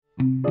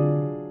Peace,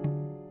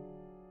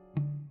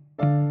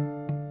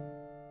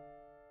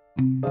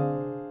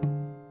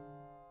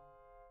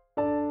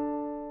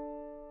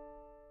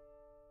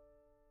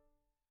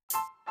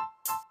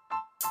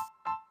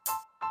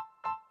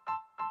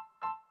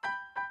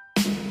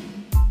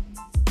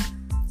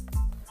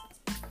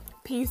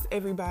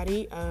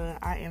 everybody.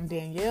 I am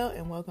Danielle,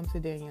 and welcome to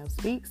Danielle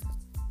Speaks.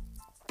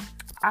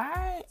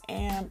 I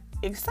am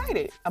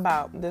excited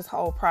about this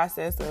whole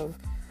process of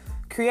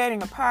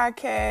creating a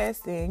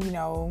podcast and,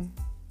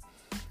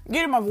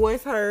 getting my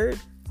voice heard.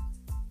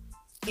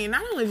 And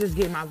not only just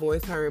getting my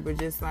voice heard, but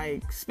just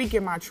like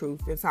speaking my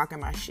truth and talking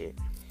my shit.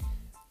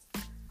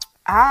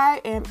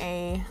 I am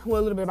a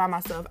little bit about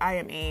myself. I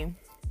am a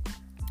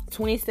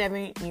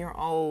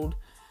 27-year-old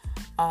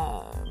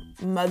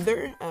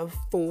mother of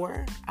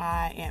 4.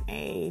 I am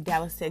a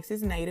Dallas,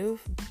 Texas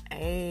native.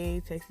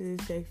 Texas,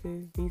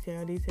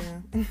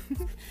 D-town.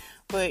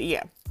 But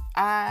yeah,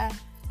 I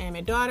am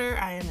a daughter.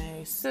 I am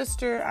a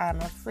sister. I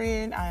am a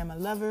friend. I am a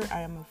lover.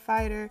 I am a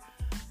fighter.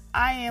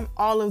 I am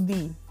all of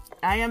these.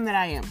 I am that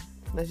I am.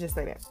 Let's just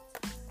say that.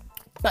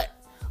 But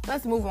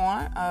let's move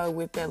on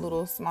with that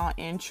little small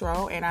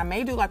intro. And I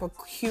may do like a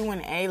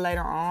Q&A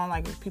later on,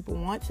 like if people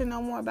want to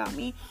know more about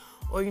me.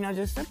 Or,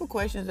 just simple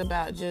questions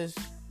about just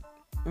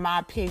my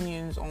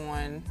opinions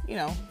on,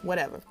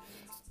 whatever.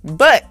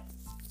 But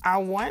I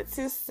want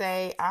to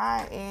say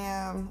I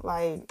am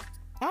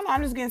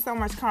I'm just getting so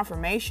much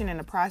confirmation in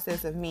the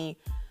process of me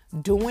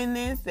doing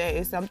this that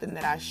it's something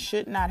that I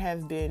should not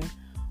have been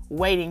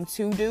waiting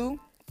to do.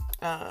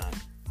 I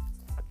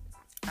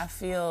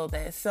feel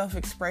that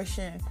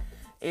self-expression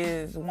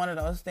is one of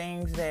those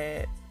things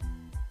that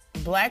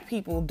Black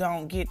people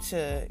don't get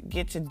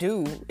to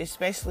do,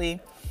 especially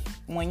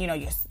when,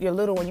 you're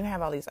little, when you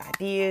have all these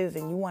ideas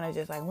and you want to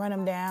just like run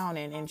them down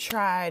and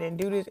try it and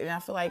do this. And I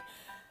feel like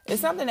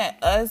it's something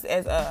that us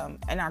as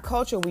in our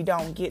culture, we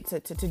don't get to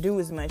do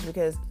as much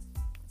because,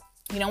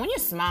 when you're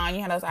small and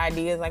you have those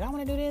ideas like I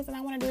want to do this and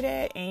I want to do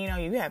that.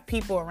 And, you have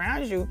people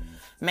around you,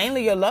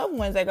 mainly your loved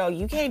ones, that go,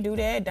 you can't do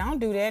that. Don't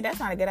do that. That's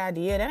not a good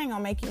idea. That ain't going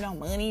to make you no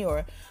money,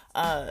 or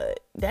that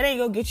ain't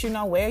going to get you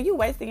nowhere. You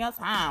wasting your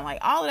time. Like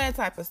all of that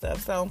type of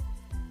stuff. So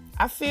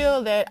I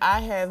feel that I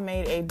have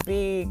made a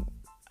big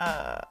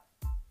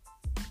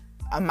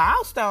a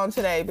milestone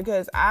today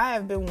because I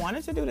have been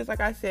wanting to do this, like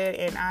I said,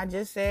 and I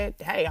just said,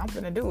 hey, I'm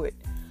gonna do it.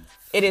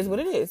 It is what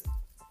it is.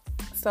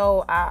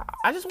 So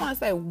I just want to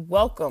say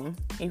welcome.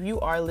 If you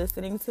are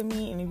listening to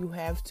me and if you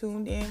have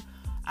tuned in,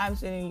 I'm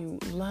sending you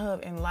love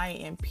and light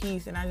and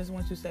peace, and I just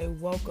want to say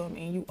welcome,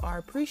 and you are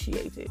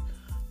appreciated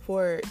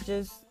for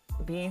just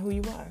being who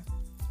you are.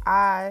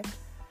 I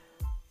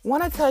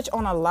want to touch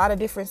on a lot of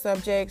different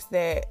subjects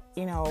that,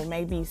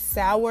 may be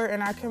sour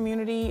in our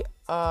community,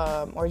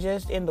 or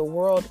just in the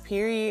world,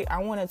 period.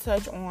 I want to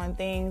touch on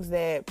things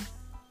that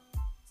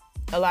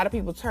a lot of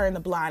people turn the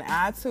blind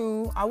eye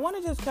to. I want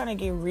to just kind of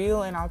get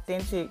real and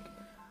authentic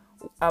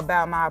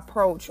about my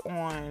approach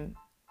on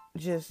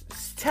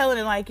just telling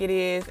it like it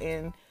is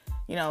and,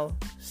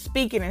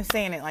 speaking and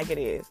saying it like it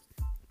is.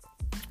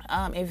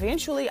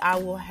 Eventually, I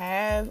will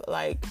have,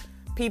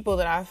 people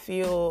that I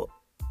feel,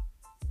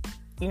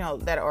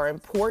 that are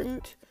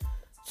important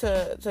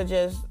to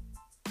just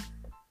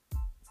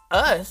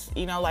us,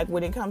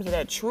 when it comes to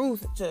that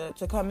truth,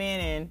 to come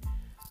in and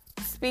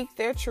speak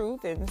their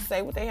truth and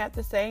say what they have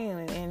to say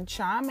and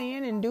chime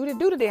in and do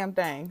the damn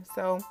thing.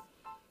 So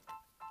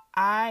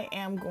I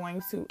am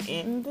going to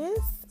end this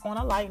on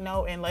a light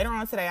note, and later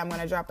on today I'm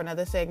going to drop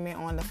another segment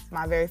on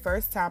my very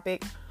first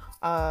topic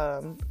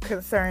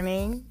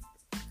concerning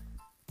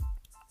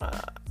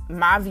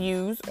my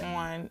views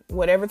on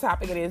whatever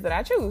topic it is that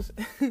I choose.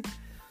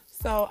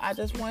 So I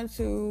just want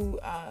to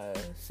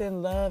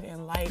send love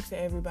and light to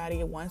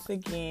everybody once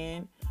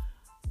again.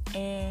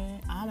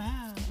 And I'm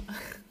out.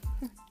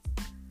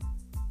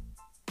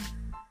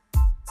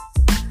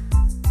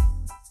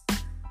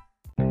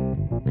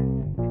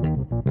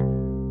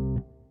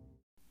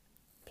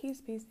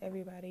 Peace,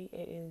 everybody.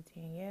 It is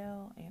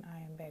Danielle, and I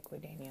am back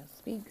with Danielle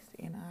Speaks.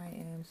 And I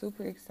am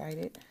super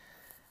excited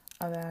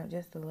about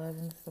just the love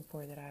and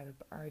support that I've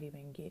already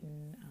been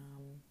getting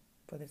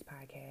for this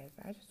podcast.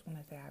 I just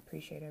want to say I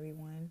appreciate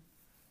everyone,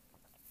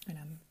 and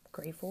I'm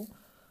grateful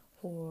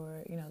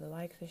for the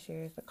likes, the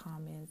shares, the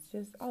comments,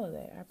 just all of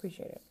that. I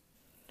appreciate it.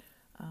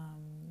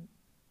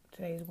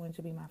 Today is going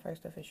to be my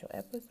first official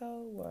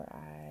episode where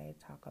I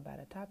talk about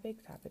a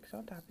topics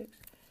on topics,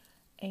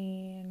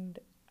 and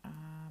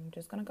I'm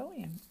just gonna go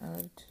in.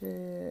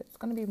 It's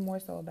gonna be more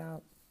so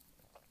about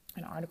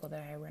an article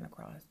that I ran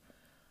across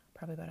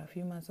probably about a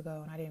few months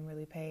ago, and I didn't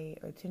really pay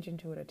attention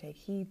to it or take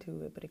heed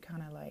to it, but it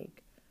kind of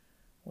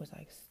was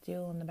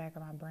still in the back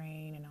of my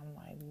brain, and I'm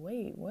like,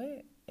 wait,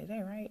 what? Is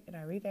that right? Did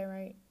I read that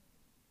right?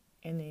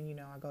 And then,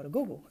 I go to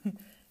Google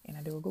and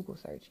I do a Google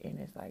search, and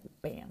it's like,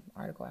 bam,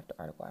 article after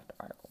article after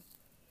article.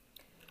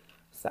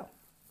 So,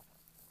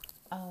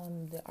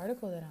 the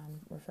article that I'm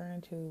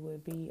referring to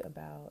would be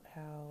about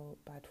how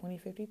by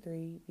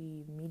 2053,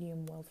 the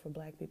median wealth for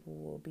Black people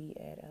will be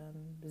at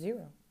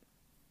zero.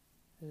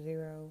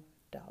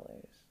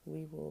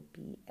 We will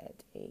be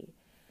at a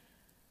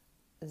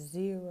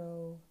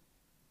zero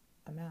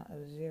amount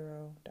of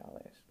 $0.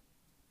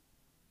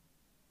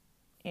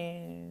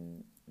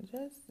 And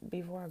just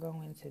before I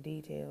go into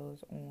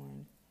details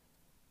on,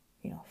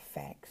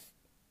 facts,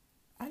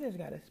 I just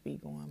got to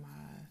speak on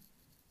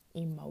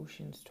my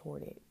emotions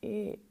toward it.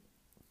 It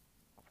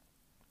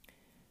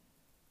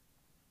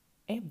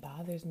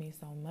bothers me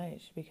so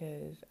much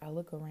because I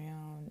look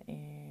around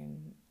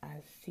and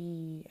I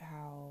see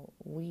how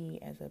we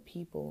as a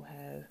people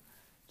have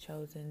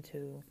chosen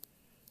to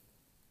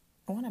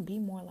want to be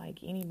more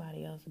like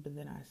anybody else but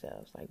than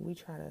ourselves. Like we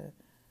try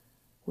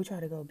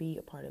to go be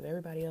a part of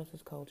everybody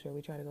else's culture.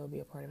 We try to go be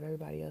a part of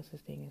everybody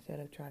else's thing instead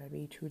of trying to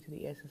be true to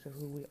the essence of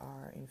who we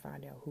are and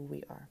find out who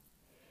we are.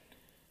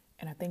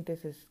 And I think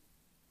this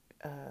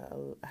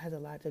has a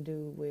lot to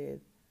do with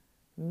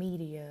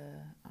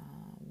media,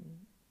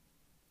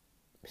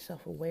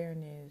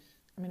 self-awareness.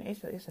 I mean,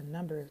 it's a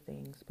number of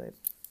things, but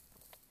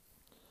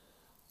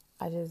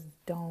I just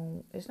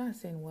don't, it's not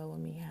sitting well with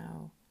me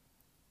how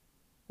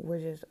we're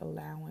just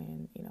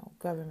allowing,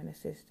 government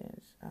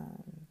assistance,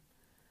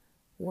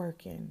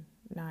 working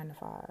 9 to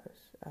 5s,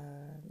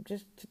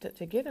 just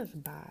to get us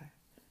by.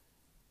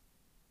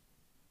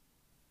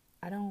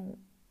 I don't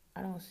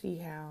see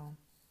how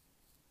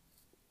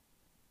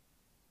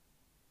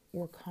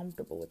we're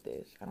comfortable with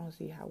this. I don't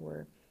see how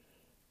we're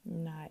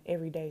not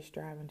every day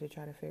striving to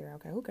try to figure out,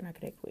 okay, who can I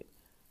connect with?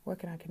 Where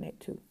can I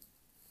connect to?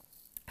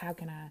 How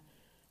can I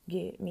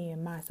get me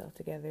and myself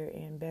together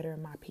and better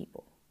my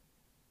people?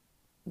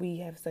 We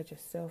have such a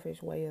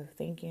selfish way of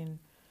thinking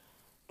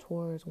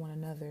towards one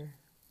another.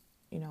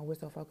 We're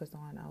so focused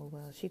on, oh,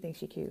 well, she thinks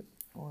she cute,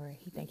 or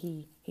he think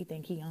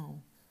he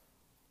on.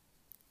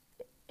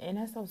 And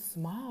that's so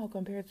small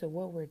compared to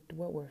what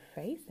we're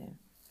facing.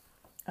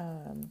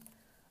 I'm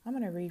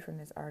going to read from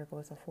this article.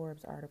 It's a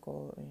Forbes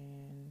article,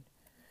 and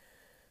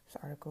this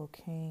article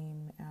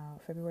came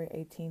out February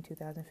 18,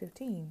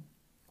 2015.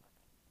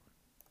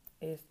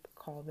 It's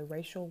called The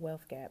Racial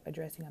Wealth Gap,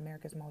 Addressing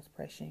America's Most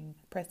Pressing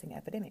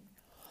Epidemic,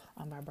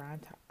 by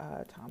Brian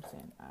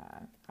Thompson.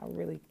 I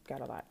really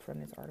got a lot from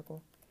this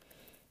article,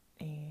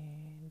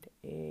 and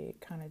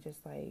it kind of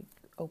just like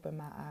opened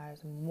my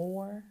eyes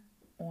more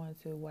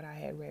onto what I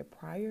had read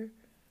prior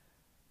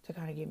to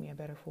kind of give me a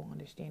better full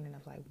understanding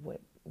of like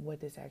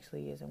what this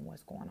actually is and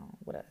what's going on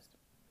with us.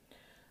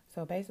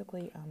 So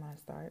basically, I'm going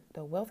to start.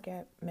 The wealth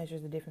gap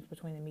measures the difference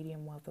between the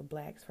median wealth of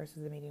blacks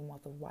versus the median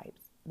wealth of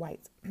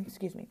whites.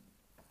 Excuse me.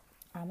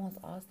 Almost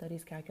all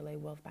studies calculate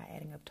wealth by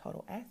adding up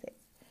total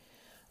assets,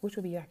 which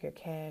would be like your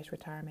cash,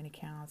 retirement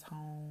accounts,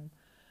 home,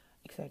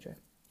 etc.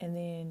 And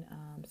then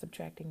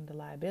subtracting the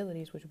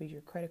liabilities, which would be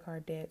your credit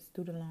card debt,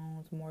 student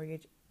loans,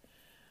 mortgage,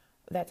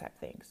 that type of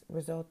things.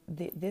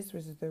 This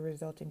is the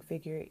resulting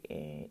figure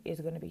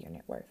is going to be your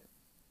net worth.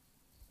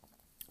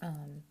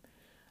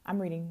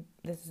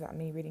 This is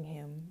me reading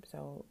him,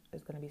 so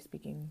it's going to be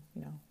speaking,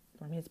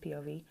 from his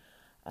POV.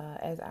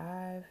 As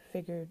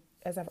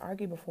I've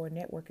argued before,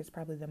 net worth is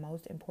probably the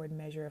most important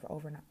measure of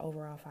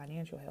overall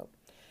financial health.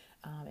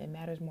 It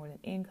matters more than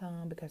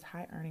income because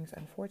high earnings,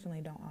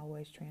 unfortunately, don't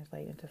always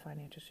translate into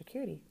financial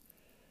security.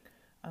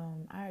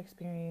 I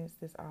experience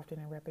this often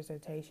in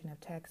representation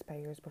of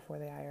taxpayers before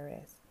the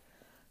IRS.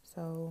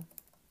 So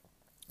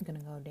I'm going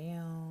to go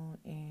down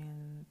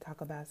and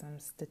talk about some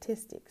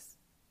statistics.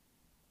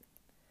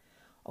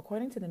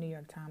 According to the New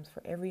York Times,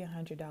 for every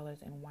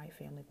 $100 in white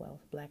family wealth,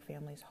 black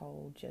families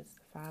hold just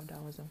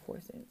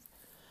 $5.04.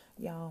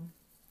 Y'all,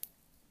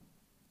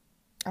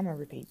 I'm going to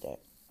repeat that.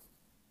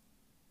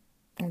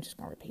 I'm just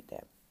going to repeat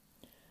that.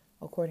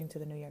 According to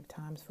the New York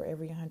Times, for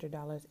every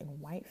 $100 in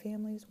white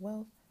families'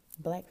 wealth,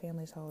 black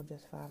families hold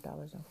just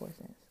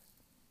 $5.04.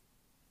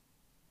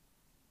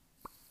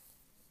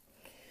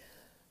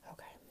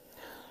 Okay.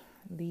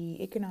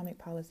 The Economic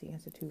Policy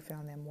Institute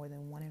found that more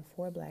than 1 in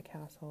 4 black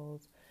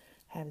households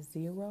have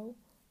zero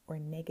or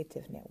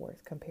negative net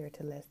worth compared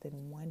to less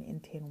than 1 in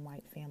 10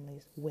 white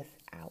families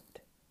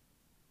without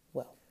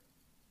wealth.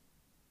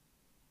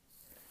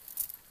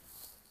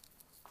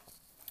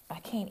 I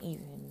can't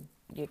even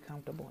get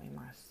comfortable in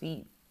my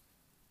seat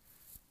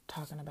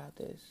talking about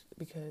this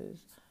because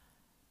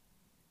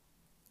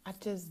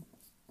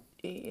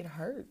it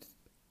hurts.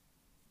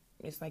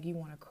 It's like you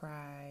want to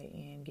cry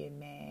and get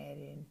mad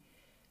and,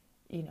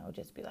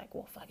 just be like,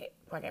 well, fuck it,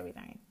 fuck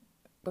everything.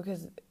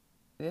 Because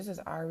this is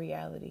our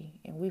reality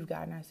and we've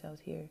gotten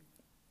ourselves here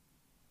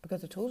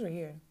because the tools are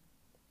here.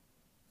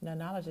 The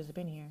knowledge has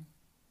been here.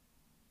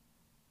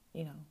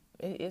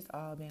 It's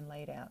all been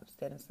laid out,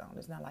 set in stone.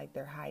 It's not like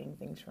they're hiding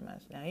things from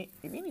us. Now,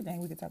 if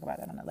anything, we could talk about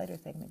that on a later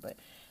segment, but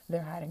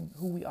they're hiding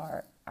who we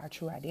are, our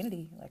true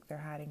identity. Like they're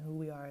hiding who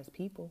we are as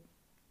people.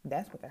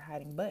 That's what they're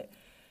hiding. But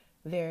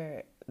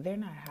they're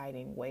not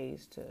hiding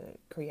ways to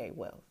create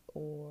wealth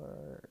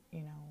or,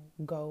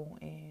 go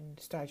and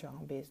start your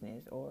own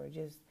business or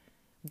just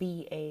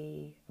be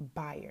a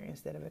buyer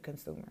instead of a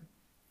consumer.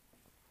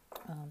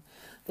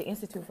 The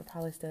Institute for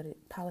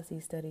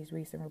Policy Studies'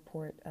 recent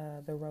report,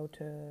 The Road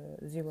to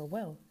Zero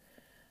Wealth,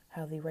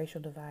 how the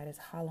racial divide is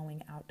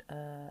hollowing out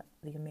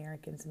the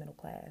Americans' middle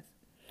class,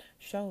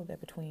 showed that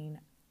between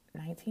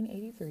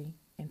 1983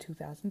 and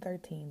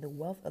 2013, the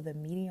wealth of the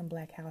median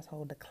black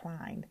household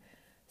declined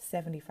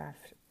 75%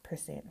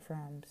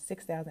 from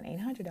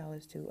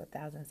 $6,800 to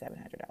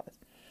 $1,700.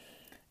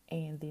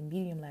 And the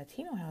median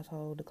Latino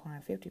household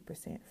declined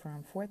 50%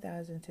 from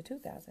 $4,000 to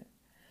 $2,000.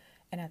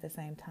 And at the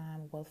same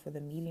time, wealth for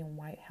the median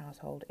white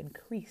household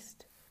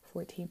increased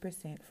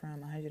 14%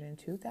 from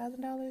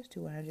 $102,000 to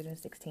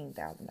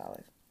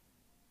 $116,000.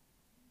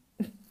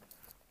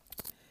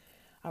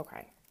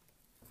 Okay.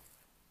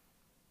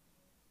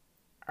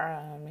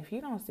 If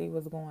you don't see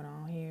what's going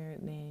on here,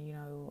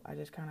 then, I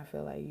just kind of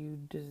feel like you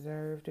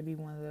deserve to be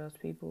one of those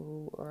people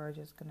who are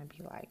just going to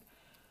be like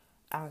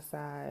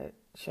outside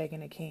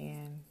shaking a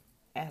can,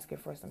 asking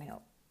for some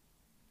help.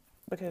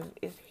 Because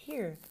it's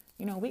here.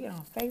 We get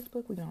on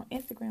Facebook, we get on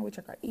Instagram, we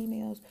check our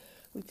emails,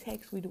 we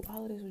text, we do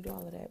all of this, we do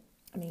all of that.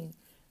 I mean,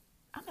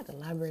 I'm at the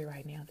library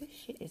right now. This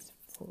shit is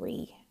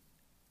free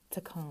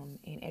to come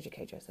and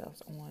educate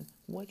yourselves on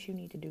what you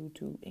need to do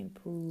to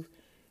improve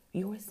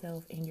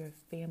yourself and your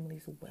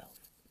family's wealth.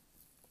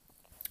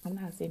 I'm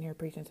not sitting here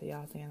preaching to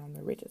y'all saying I'm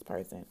the richest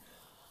person.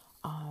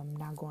 I'm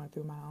not going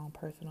through my own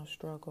personal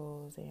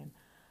struggles, and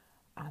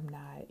I'm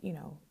not,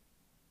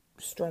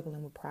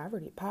 struggling with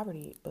poverty,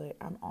 but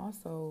I'm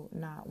also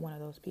not one of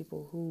those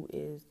people who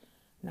is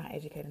not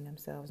educating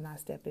themselves, not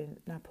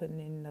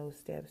putting in those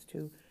steps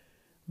to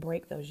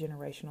break those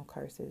generational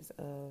curses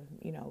of,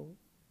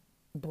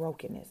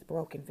 brokenness,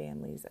 broken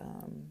families,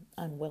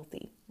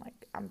 unwealthy.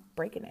 Like, I'm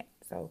breaking it.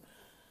 So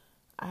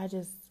I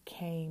just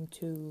came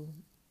to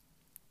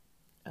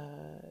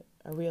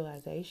a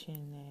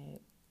realization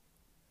that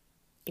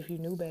if you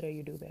knew better,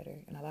 you do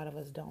better. And a lot of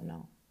us don't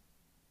know.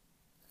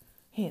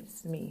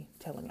 Hence me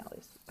telling y'all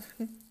this.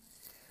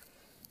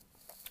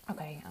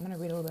 Okay, I'm going to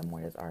read a little bit more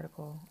of this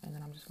article, and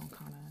then I'm just going to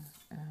kind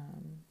of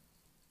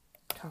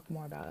talk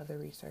more about other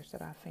research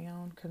that I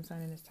found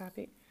concerning this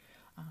topic.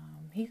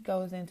 He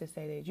goes in to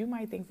say that you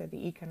might think that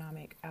the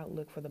economic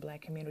outlook for the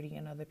black community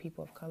and other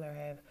people of color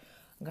have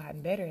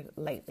gotten better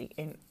lately.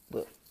 And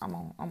look, I'm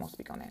gonna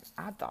speak on that.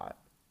 I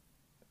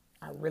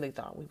really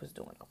thought we was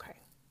doing okay.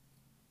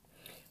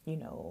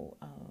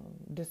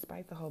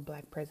 Despite the whole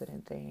black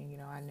president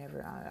thing, I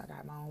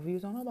got my own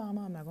views on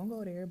Obama. I'm not gonna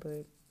go there,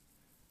 but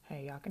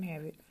hey, y'all can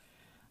have it.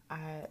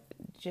 I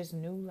just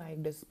knew,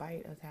 like,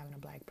 despite us having a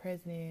black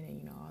president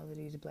and, all of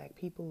these black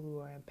people who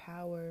are in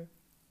power,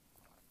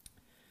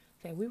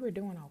 that we were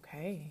doing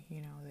okay,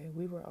 that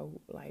we were,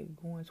 like,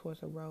 going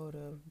towards a road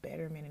of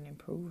betterment and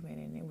improvement,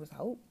 and it was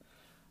hope,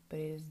 but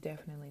it is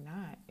definitely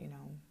not,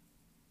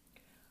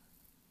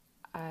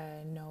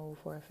 I know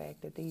for a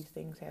fact that these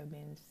things have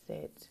been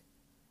set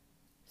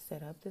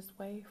up this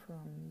way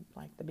from,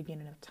 like, the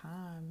beginning of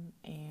time,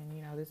 and,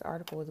 this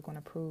article is going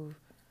to prove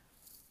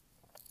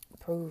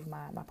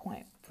my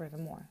point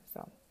furthermore.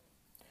 So,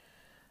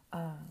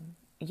 hold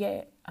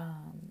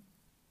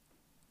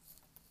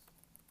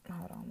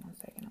on 1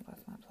 second, I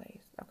lost my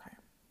place.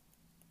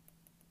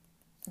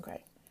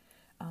 Okay.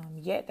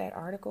 Yet that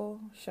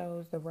article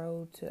shows the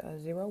road to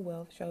zero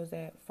wealth, shows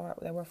that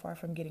we're far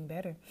from getting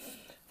better.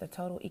 The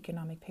total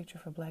economic picture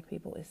for black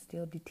people is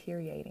still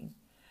deteriorating.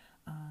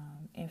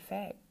 In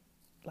fact,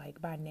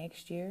 like, by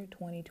next year,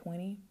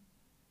 2020,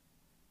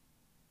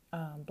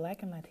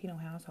 black and Latino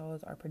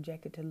households are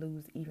projected to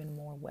lose even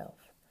more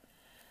wealth.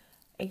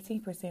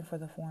 18% for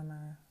the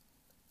former,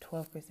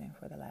 12%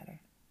 for the latter.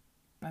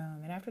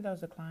 And after those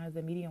declines,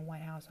 the median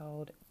white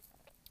household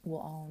will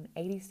own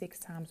 86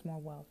 times more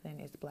wealth than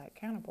its black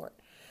counterpart,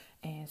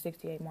 and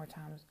 68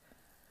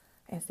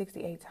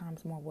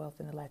 times more wealth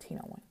than the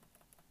Latino one.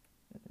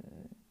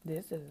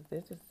 This is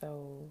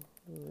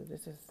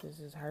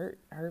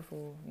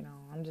hurtful.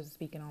 I'm just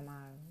speaking on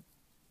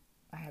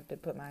I have to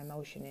put my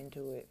emotion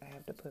into it. I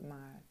have to put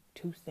my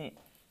 2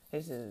 cents.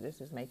 This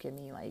is making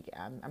me, like,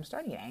 I'm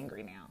starting to get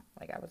angry now.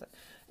 Like, I was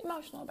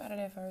emotional about it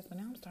at first, but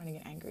now I'm starting to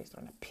get angry. It's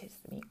starting to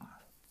piss me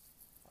off.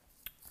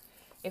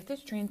 If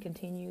this trend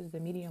continues, the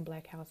median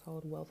black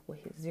household wealth will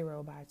hit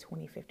zero by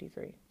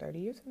 2053, 30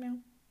 years from now.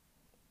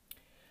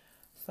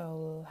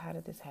 So how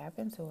did this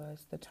happen to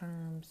us? The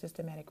term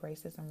systematic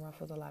racism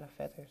ruffles a lot of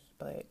feathers,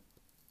 but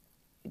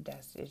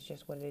it's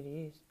just what it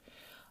is.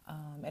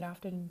 It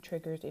often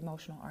triggers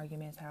emotional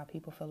arguments, how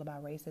people feel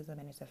about racism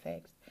and its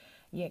effects.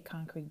 Yet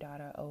concrete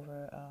data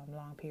over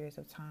long periods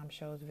of time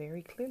shows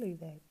very clearly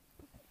that,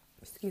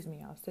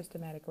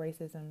 systematic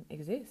racism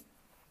exists.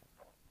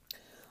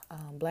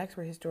 Blacks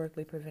were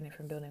historically prevented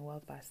from building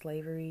wealth by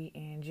slavery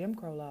and Jim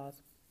Crow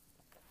laws.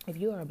 If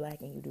you are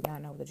black and you do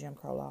not know what the Jim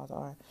Crow laws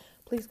are,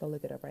 please go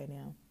look it up right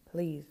now.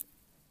 Please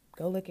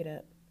go look it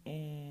up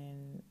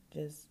and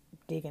just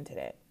dig into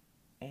that.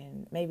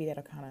 And maybe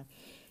that'll kind of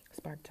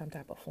spark some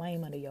type of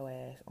flame under your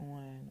ass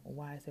on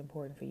why it's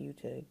important for you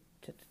to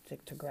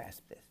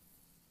grasp this.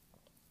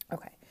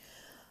 Okay.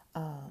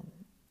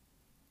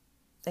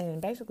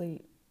 And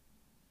basically,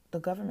 the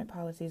government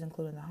policies,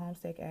 including the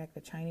Homestead Act,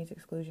 the Chinese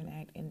Exclusion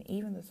Act, and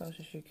even the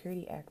Social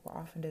Security Act, were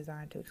often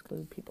designed to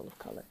exclude people of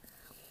color.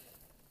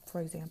 For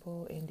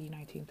example, in the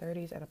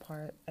 1930s,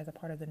 as a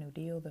part of the New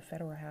Deal, the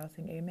Federal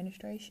Housing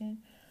Administration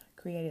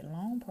created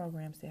loan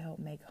programs to help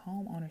make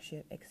home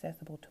ownership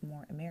accessible to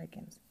more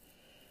Americans.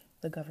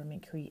 The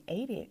government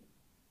created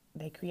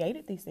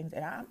these things,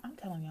 and I'm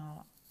telling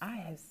y'all, I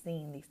have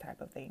seen these type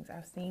of things.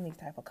 I've seen these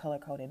type of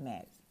color-coded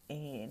maps,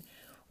 and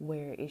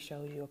where it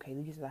shows you, okay,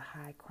 these are the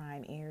high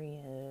crime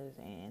areas,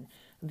 and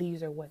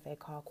these are what they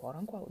call, quote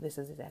unquote, this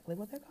is exactly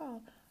what they're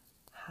called,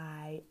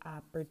 high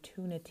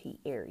opportunity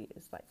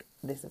areas. Like,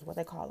 this is what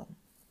they call them.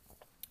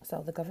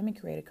 So the government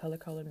created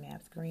color-coded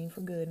maps, green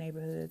for good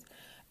neighborhoods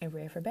and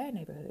red for bad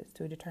neighborhoods,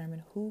 to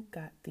determine who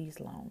got these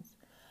loans.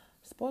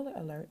 Spoiler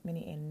alert,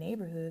 many in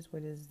neighborhoods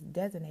were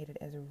designated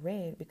as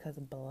red because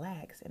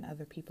blacks and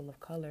other people of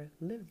color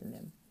lived in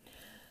them.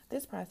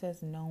 This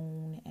process,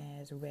 known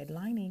as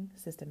redlining,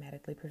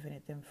 systematically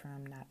prevented them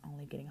from not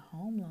only getting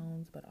home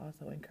loans, but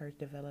also encouraged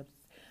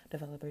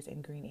developers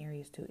in green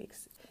areas to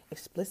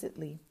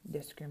explicitly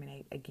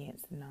discriminate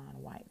against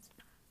non-whites.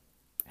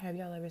 Have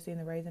y'all ever seen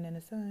The Raisin in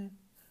the Sun?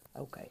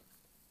 Okay.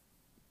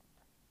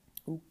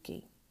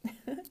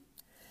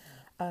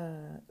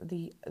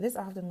 This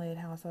often led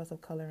households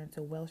of color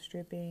into wealth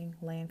stripping,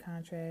 land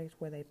contracts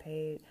where they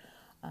paid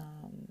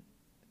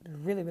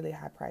really, really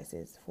high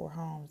prices for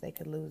homes they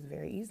could lose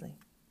very easily.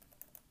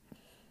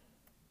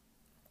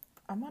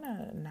 I'm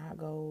gonna not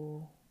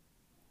go.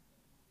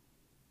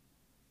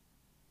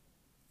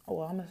 Oh,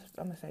 well, I'm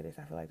gonna say this.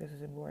 I feel like this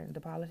is important.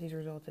 The policies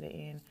resulted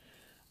in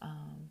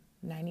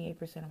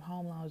 98% of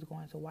home loans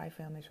going to white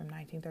families from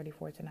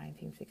 1934 to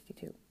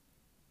 1962.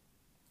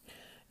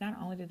 Not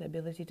only did the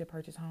ability to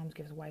purchase homes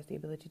give whites the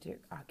ability to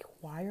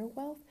acquire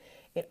wealth,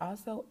 it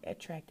also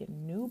attracted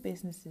new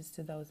businesses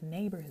to those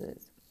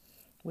neighborhoods,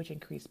 which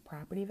increased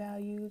property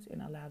values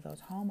and allowed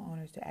those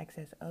homeowners to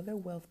access other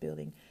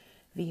wealth-building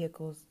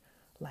vehicles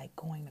like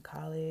going to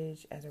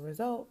college. As a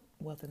result,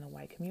 wealth in the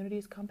white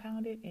communities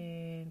compounded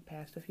and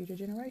passed to future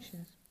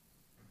generations.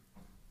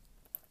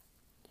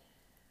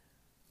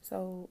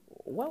 So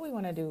what we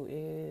want to do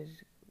is,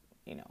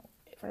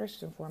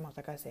 first and foremost,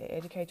 like I said,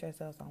 educate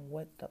yourselves on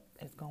what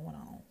is going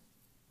on.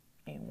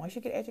 And once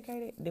you get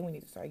educated, then we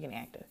need to start getting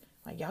active.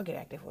 Like, y'all get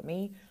active with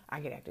me. I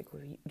get active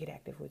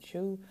with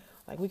you.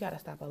 Like, we got to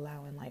stop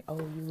allowing, like, oh,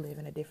 you live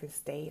in a different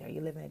state or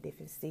you live in a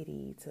different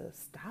city to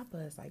stop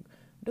us. Like,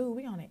 dude,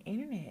 we on the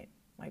internet.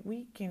 Like,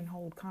 we can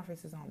hold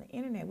conferences on the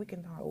internet. We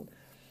can hold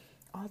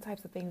all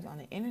types of things on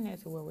the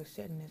internet to where we're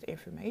setting this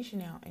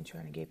information out and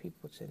trying to get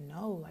people to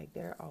know, like,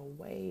 there are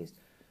ways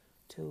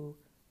to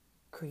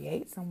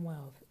create some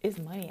wealth. It's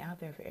money out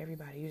there for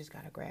everybody. You just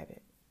got to grab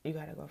it. You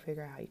got to go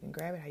figure out how you can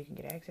grab it, how you can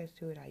get access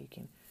to it, how you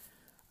can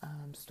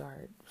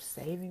start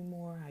saving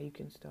more, how you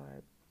can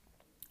start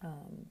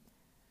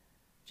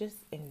just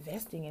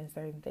investing in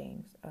certain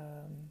things.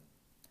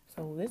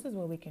 So this is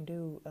what we can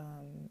do.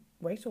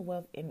 Racial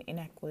wealth and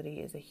inequality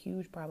is a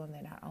huge problem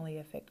that not only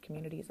affects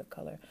communities of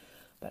color,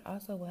 but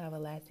also will have a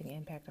lasting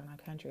impact on our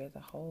country as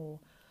a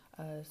whole.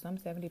 Some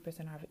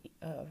 70%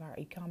 of our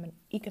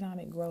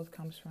economic growth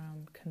comes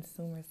from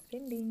consumer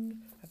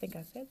spending. I think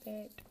I said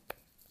that.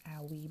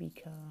 How we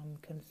become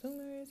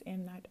consumers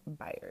and not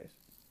buyers.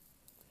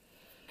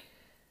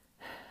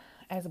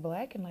 As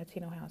Black and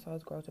Latino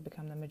households grow to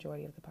become the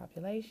majority of the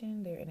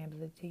population, their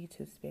inability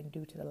to spend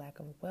due to the lack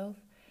of wealth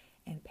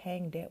and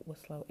paying debt will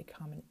slow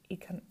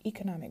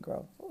economic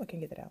growth. Oh, I can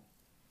get that out.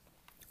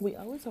 We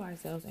owe it to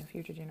ourselves and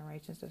future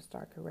generations to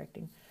start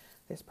correcting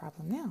this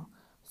problem now.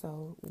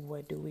 So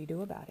what do we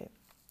do about it?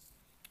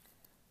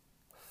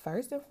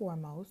 First and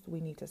foremost,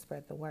 we need to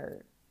spread the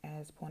word.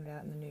 As pointed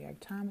out in the New York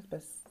Times,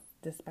 but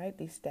despite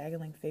these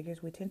staggering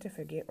figures, we tend to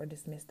forget or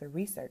dismiss the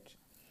research.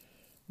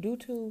 Do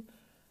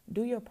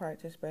your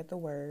part to spread the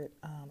word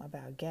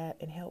about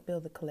GAP and help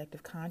build the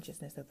collective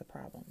consciousness of the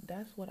problem.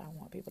 That's what I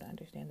want people to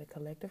understand, the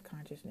collective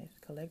consciousness.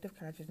 Collective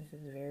consciousness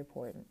is very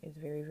important. It's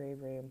very, very,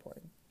 very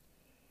important.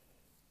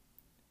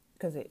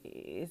 Because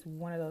it's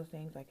one of those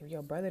things, like, if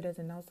your brother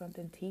doesn't know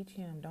something, teach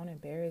him. Don't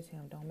embarrass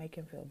him. Don't make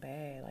him feel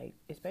bad. Like,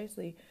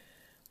 especially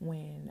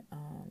when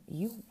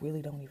you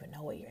really don't even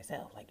know it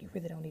yourself. Like, you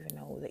really don't even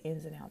know the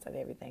ins and outs of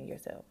everything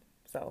yourself.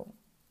 So,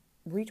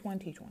 reach one,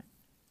 teach one.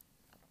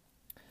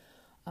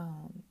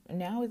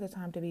 Now is the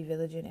time to be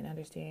vigilant and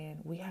understand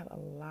we have a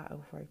lot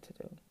of work to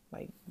do.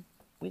 Like,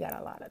 we got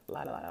a lot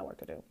of work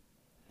to do.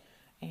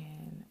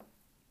 And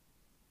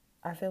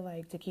I feel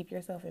like to keep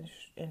yourself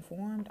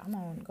informed, I'm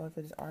going to go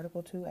through this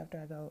article too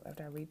after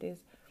I read this.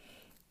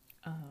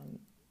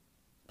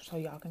 So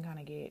y'all can kind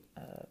of get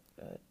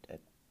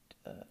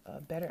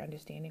a better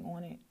understanding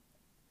on it.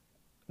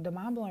 The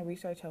mind-blowing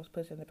research helps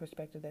put in the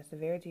perspective the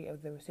severity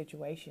of the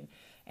situation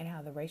and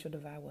how the racial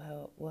divide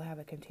will have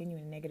a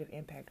continuing negative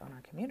impact on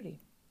our community.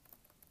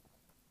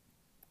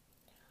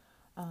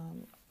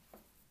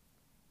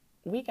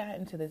 We got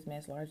into this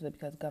mess largely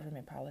because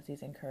government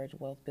policies encourage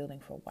wealth building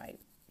for white,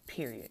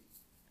 period.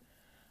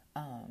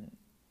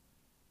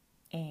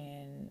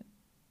 And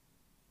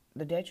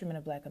the detriment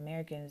of Black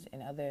Americans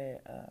and other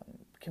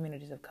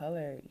communities of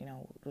color,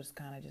 was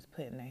kind of just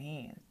put in their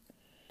hands.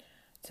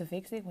 To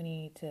fix it, we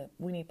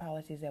need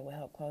policies that will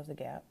help close the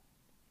gap.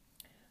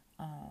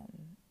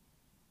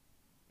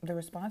 The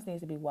response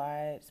needs to be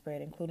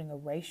widespread, including a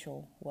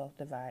racial wealth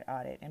divide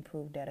audit,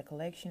 improved data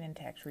collection, and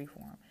tax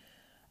reform.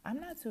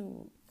 I'm not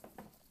too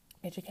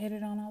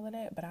educated on all of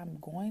that, but I'm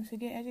going to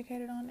get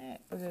educated on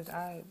that because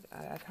I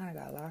kind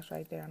of got lost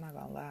right there. I'm not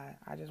going to lie.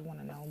 I just want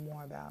to know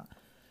more about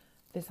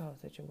this whole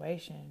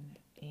situation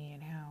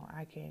and how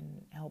I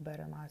can help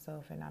better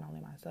myself, and not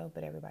only myself,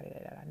 but everybody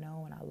that I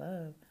know and I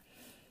love.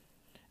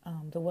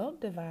 The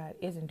wealth divide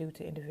isn't due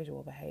to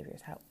individual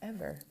behaviors.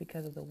 However,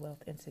 because of the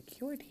wealth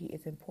insecurity,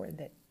 it's important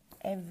that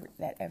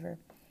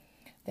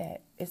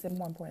it's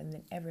more important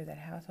than ever that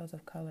households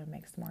of color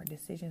make smart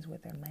decisions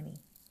with their money.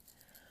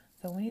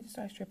 So we need to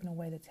start stripping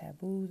away the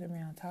taboos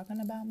around talking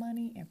about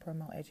money and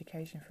promote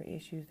education for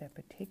issues that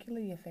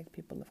particularly affect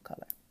people of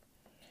color.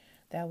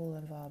 That will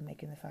involve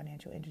making the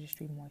financial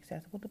industry more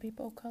accessible to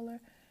people of color,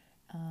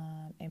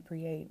 and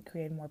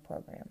create more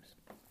programs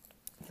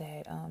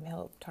that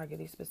help target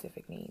these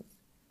specific needs.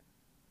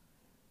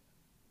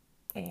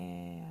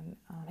 And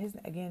his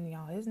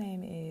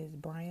name is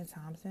Brian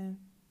Thompson,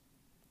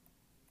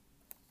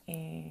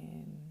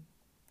 and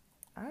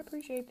I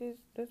appreciate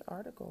this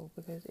article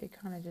because it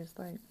kind of just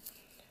like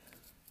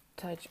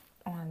touched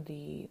on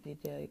the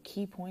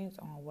key points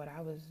on what I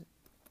was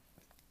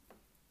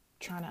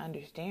trying to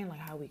understand, like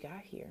how we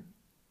got here.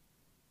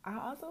 I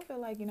also feel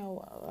like, a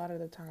lot of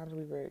the times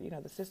we were,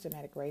 the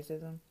systematic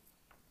racism,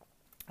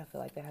 I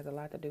feel like that has a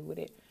lot to do with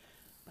it.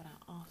 But I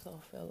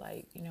also feel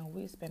like,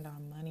 we spend our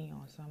money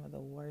on some of the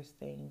worst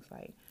things.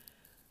 Like,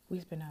 we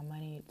spend our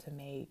money to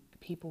make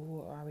people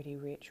who are already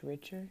rich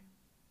richer.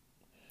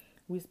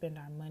 We spend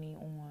our money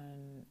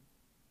on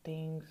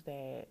things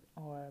that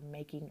are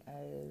making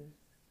us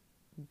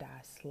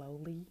die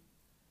slowly,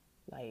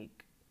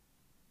 like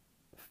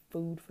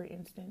food, for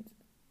instance.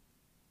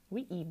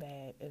 We eat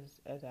bad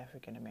as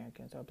African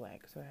Americans or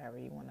blacks or however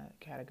you want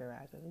to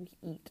categorize us. We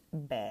eat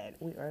bad.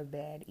 We are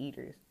bad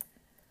eaters.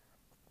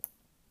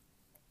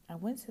 I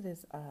went to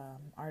this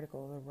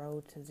article, The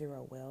Road to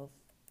Zero Wealth,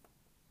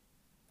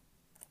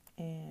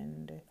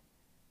 and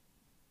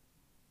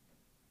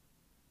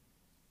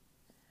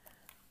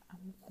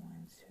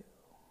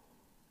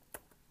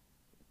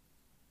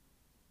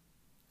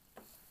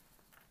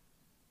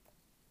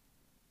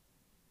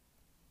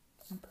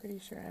I'm pretty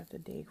sure I have to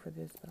dig for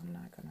this, but I'm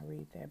not going to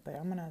read that. But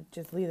I'm going to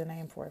just leave the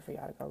name for it for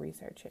y'all to go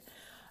research it.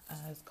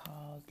 It's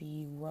called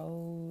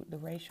The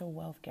Racial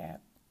Wealth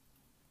Gap.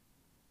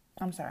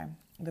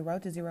 The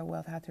Road to Zero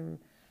Wealth,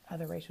 how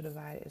the racial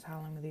divide is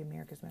hollowing the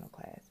America's middle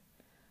class.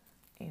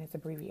 And it's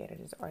abbreviated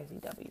as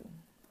RZW.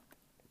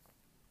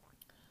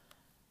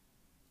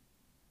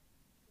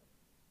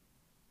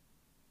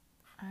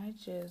 I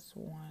just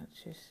want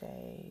to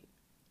say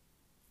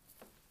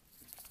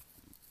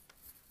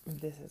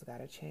this has got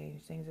to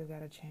change. Things have got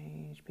to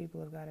change.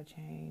 People have got to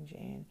change.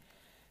 And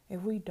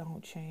if we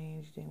don't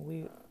change, then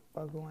we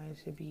are going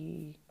to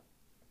be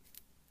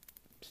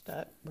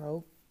stuck,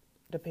 broke,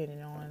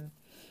 depending on,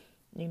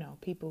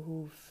 people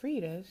who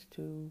freed us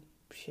to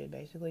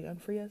basically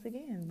unfree us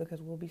again,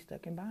 because we'll be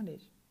stuck in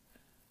bondage.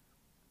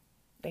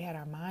 They had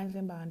our minds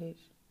in bondage,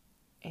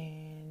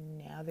 and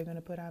now they're going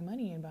to put our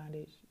money in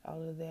bondage.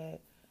 All of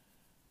that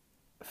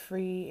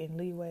free and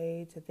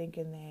leeway to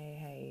thinking that,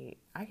 hey,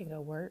 I can go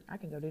work, I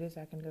can go do this,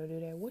 I can go do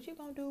that. What you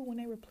gonna do when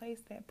they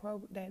replace that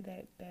job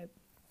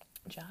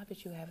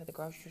that you have at the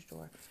grocery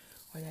store,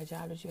 or that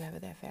job that you have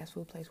at that fast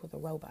food place with a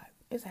robot?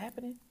 It's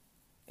happening.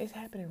 It's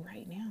happening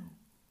right now.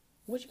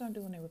 What you gonna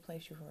do when they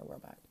replace you for a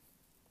robot?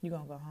 You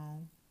gonna go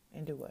home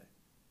and do what?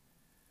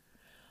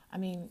 I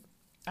mean,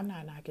 I'm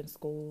not knocking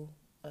school.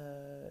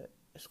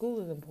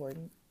 School is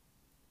important.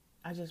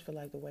 I just feel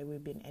like the way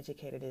we've been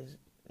educated is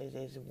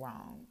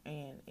wrong,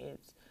 and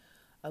it's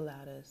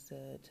allowed us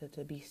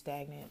to be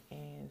stagnant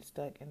and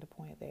stuck in the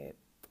point that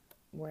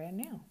we're at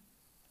now.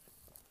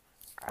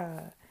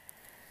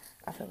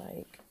 I feel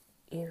like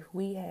if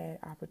we had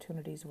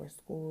opportunities where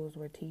schools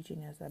were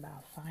teaching us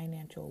about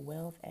financial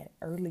wealth at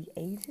early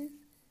ages,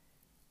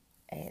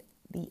 at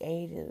the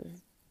age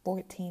of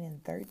 14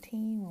 and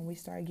 13, when we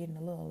start getting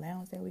the little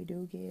allowance that we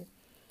do get,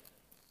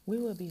 we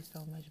would be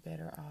so much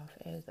better off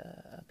as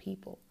a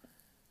people.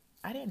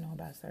 I didn't know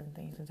about certain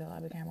things until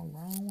I became a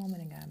grown woman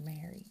and got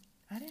married.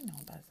 I didn't know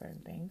about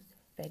certain things.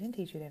 They didn't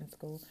teach you that in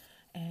school.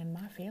 And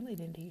my family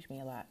didn't teach me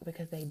a lot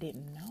because they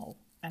didn't know.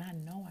 And I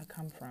know I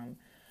come from,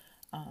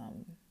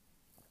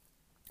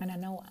 and I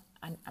know,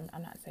 I'm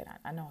not saying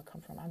I know I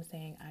come from, I'm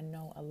saying I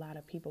know a lot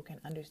of people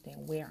can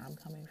understand where I'm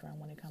coming from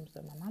when it comes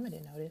to, my mama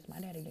didn't know this, my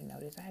daddy didn't know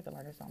this, I had to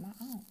learn this on my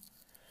own.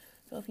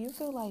 So if you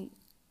feel like,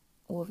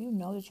 if you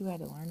know that you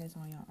had to learn this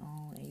on your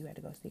own and you had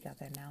to go seek out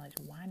that knowledge,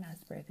 why not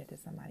spread that to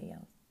somebody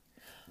else?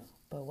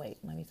 But wait,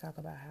 let me talk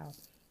about how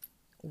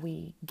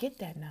we get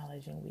that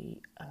knowledge and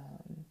we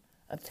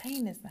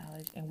obtain this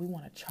knowledge and we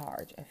want to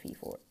charge a fee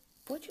for it.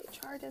 What you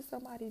charging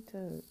somebody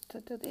to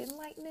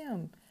enlighten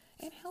them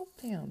and help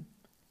them?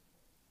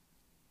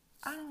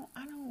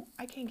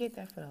 I can't get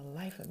that for the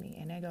life of me.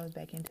 And that goes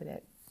back into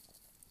that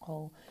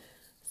whole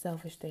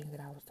selfish things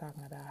that I was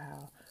talking about,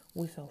 how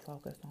we so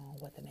focused on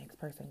what the next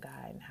person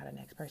got and how the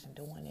next person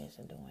doing this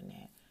and doing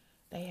that.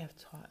 They have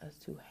taught us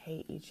to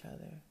hate each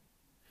other.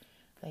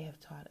 They have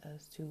taught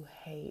us to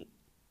hate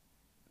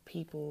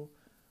people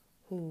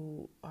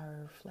who are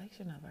a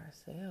reflection of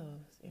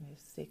ourselves, and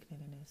it's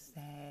sickening and it's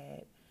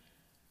sad.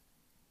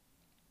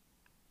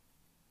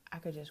 I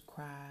could just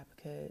cry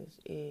because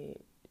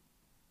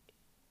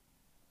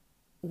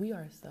we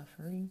are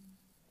suffering,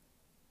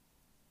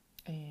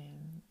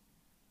 and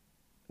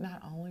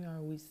not only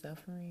are we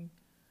suffering,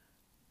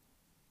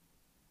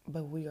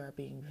 but we are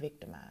being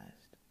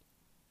victimized.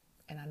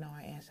 And I know our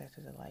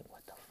ancestors are like,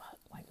 what the fuck?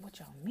 Like, what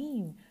y'all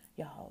mean?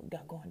 Y'all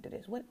going through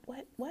this? What?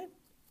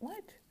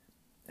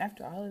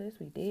 After all of this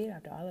we did,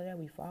 after all of that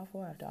we fought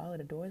for, after all of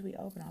the doors we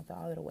opened, after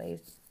all of the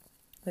ways,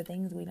 the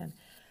things we done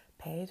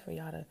paid for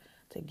y'all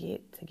to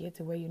get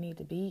to where you need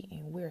to be,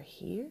 and we're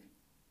here.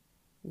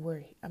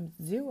 I'm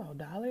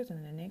 $0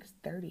 in the next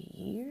 30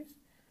 years.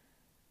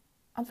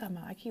 I'm talking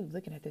about, I keep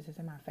looking at this, it's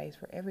in my face.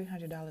 For every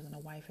 $100 in a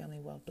white family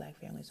wealth, black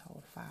families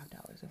hold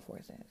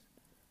 $5.04.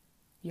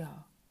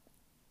 Y'all,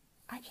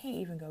 I can't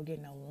even go get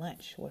no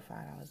lunch with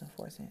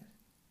 $5.04.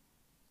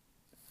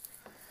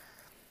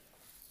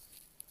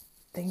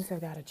 Things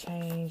have got to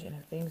change, and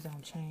if things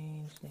don't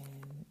change, then,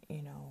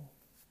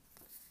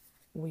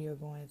 we are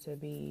going to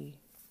be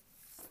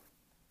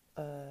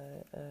a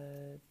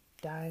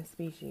dying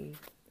species.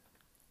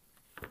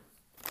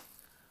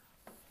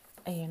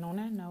 And on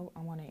that note, I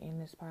want to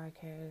end this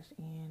podcast,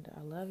 and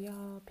I love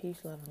y'all. Peace,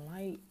 love, and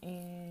light.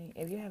 And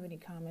if you have any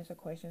comments or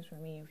questions for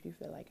me, if you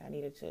feel like I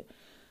needed to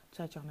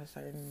touch on a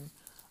certain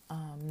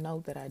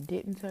note that I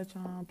didn't touch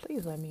on,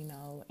 please let me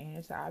know. And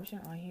it's an option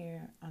on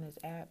here on this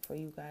app for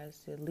you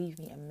guys to leave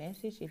me a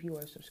message. If you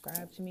are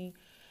subscribed to me,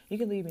 you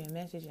can leave me a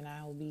message, and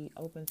I will be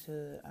open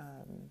to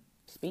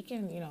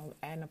speaking,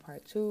 adding a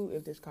part 2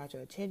 if this caught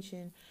your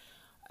attention,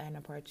 adding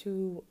a part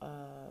 2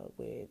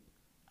 with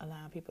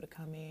allowing people to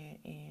come in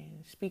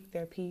and speak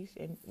their piece,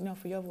 and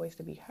for your voice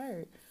to be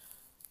heard,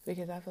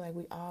 because I feel like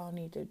we all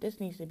this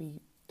needs to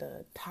be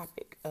the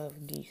topic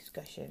of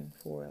discussion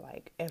for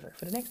like ever,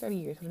 for the next 30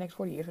 years, for the next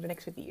 40 years, for the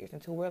next 50 years,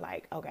 until we're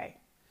like, okay,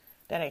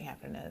 that ain't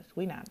happening to us.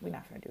 We're not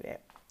gonna do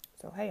that.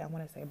 So hey, I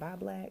want to say bye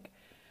black.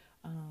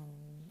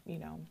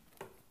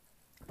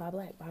 Buy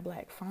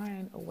black.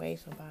 Find a way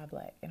to buy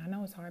black. And I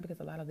know it's hard because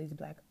a lot of these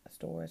black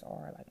stores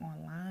are like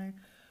online,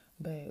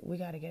 but we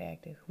got to get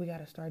active. We got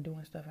to start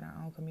doing stuff in our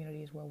own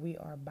communities where we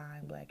are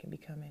buying black and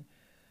becoming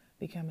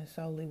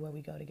solely where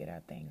we go to get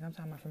our things. I'm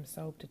talking about from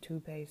soap to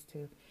toothpaste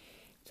to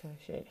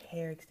shit,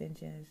 hair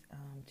extensions,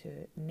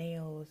 to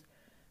nails,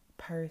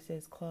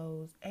 purses,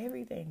 clothes,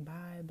 everything.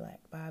 Buy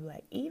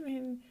black.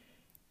 Even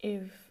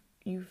if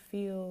you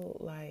feel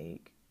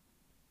like,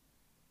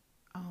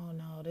 oh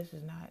no, this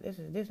ain't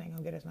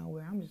gonna get us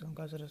nowhere, I'm just gonna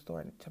go to the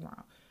store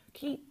tomorrow.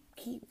 Keep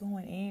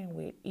going in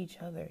with each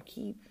other.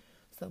 Keep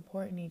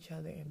supporting each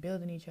other and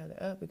building each other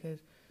up, because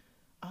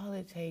all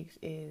it takes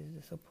is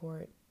the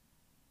support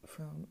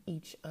from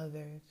each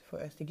other for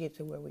us to get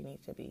to where we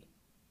need to be.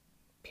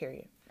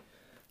 Period.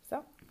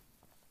 So,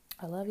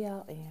 I love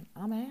y'all, and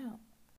I'm out.